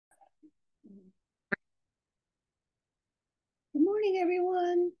Morning,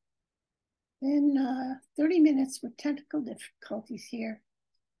 everyone. Been 30 minutes with technical difficulties here,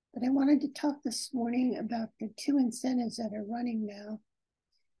 but I wanted to talk this morning about the two incentives that are running now.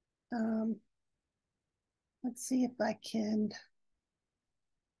 Let's see if I can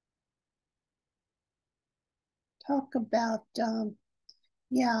talk about, the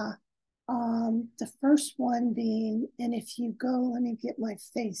first one being, and if you go, let me get my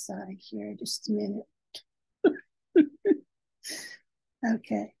face out of here just a minute.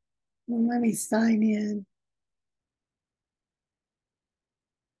 Okay, well, let me sign in.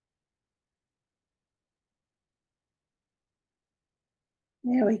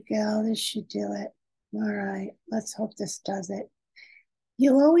 There we go. This should do it. All right, let's hope this does it.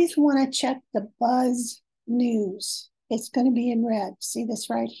 You'll always want to check the Buzz News. It's going to be in red. See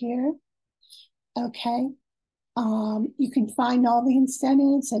this right here? Okay. You can find all the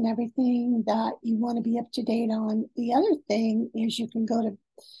incentives and everything that you want to be up to date on. The other thing is you can go to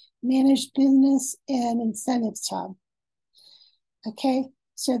Managed Business and Incentives Hub. Okay,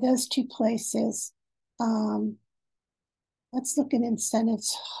 so those two places. Let's look at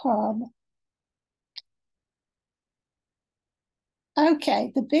Incentives Hub.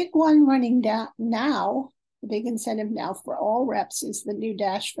 Okay, the big one running down now, the big incentive now for all reps is the new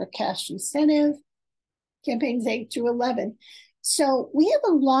Dash for Cash incentive, campaigns 8 through 11. So we have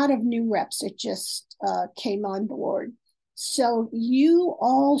a lot of new reps that just came on board. So you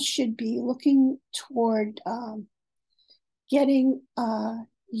all should be looking toward getting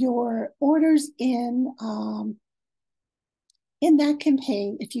your orders in that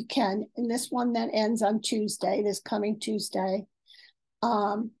campaign if you can. In this one that ends on Tuesday, this coming Tuesday.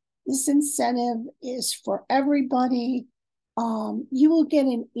 This incentive is for everybody. You will get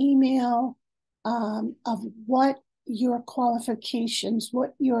an email of what your qualifications,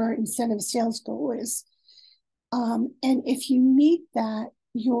 what your incentive sales goal is. And if you meet that,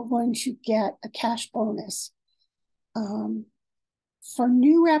 you're going to get a cash bonus. For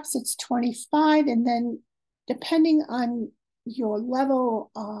new reps, it's 25, and then depending on your level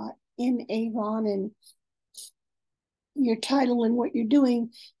in Avon and your title and what you're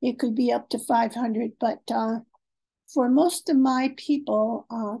doing, it could be up to 500. But for most of my people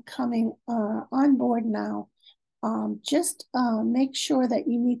coming on board now, just make sure that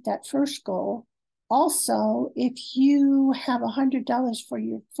you meet that first goal. Also, if you have $100 for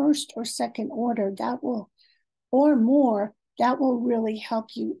your first or second order, that will, or more, that will really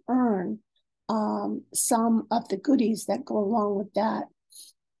help you earn some of the goodies that go along with that.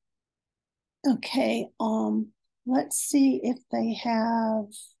 Okay, let's see if they have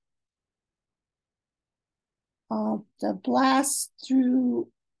the blast through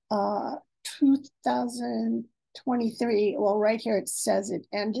 2023. Well, right here it says it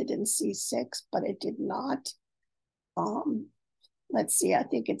ended in C6, but it did not. Let's see, I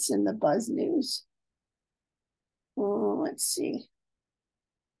think it's in the Buzz News. Let's see.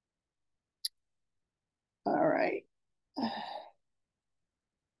 All right.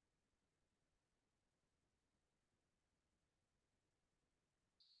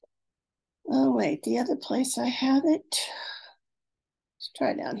 Oh, wait, the other place I have it. Let's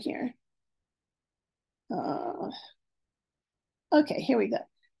try down here. Okay, here we go.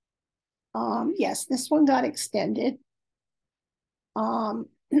 Yes, this one got extended.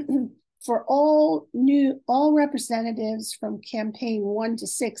 For all representatives from campaign 1 to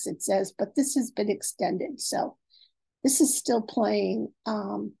 6, it says, but this has been extended. So this is still playing.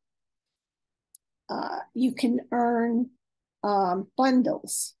 You can earn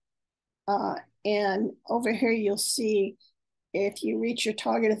bundles. And over here, you'll see if you reach your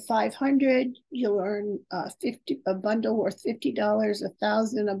target of 500, you'll earn a bundle worth $50,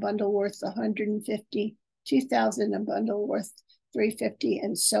 1,000, a bundle worth 150, 2,000, a bundle worth 350,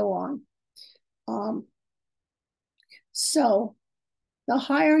 and so on. So the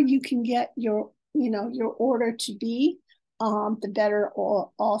higher you can get your order to be, the better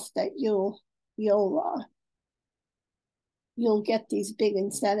off that you'll get these big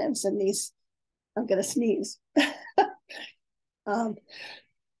incentives and these. I'm gonna sneeze.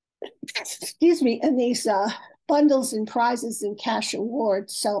 Excuse me, and these bundles and prizes and cash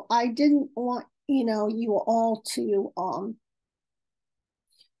awards. So I didn't want you all to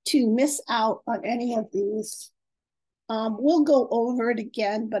miss out on any of these. We'll go over it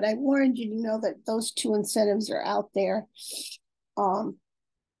again, but I wanted you to know that those two incentives are out there. I'm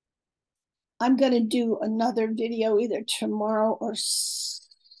going to do another video either tomorrow or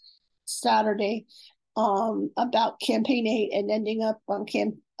Saturday about campaign 8 and ending up on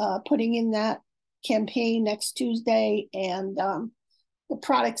putting in that campaign next Tuesday, and the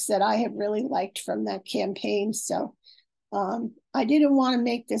products that I have really liked from that campaign. So I didn't want to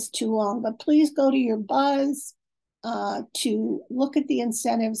make this too long, but please go to your Buzz to look at the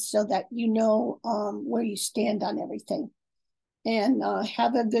incentives so that you know where you stand on everything. And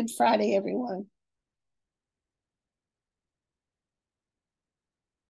have a good Friday, everyone.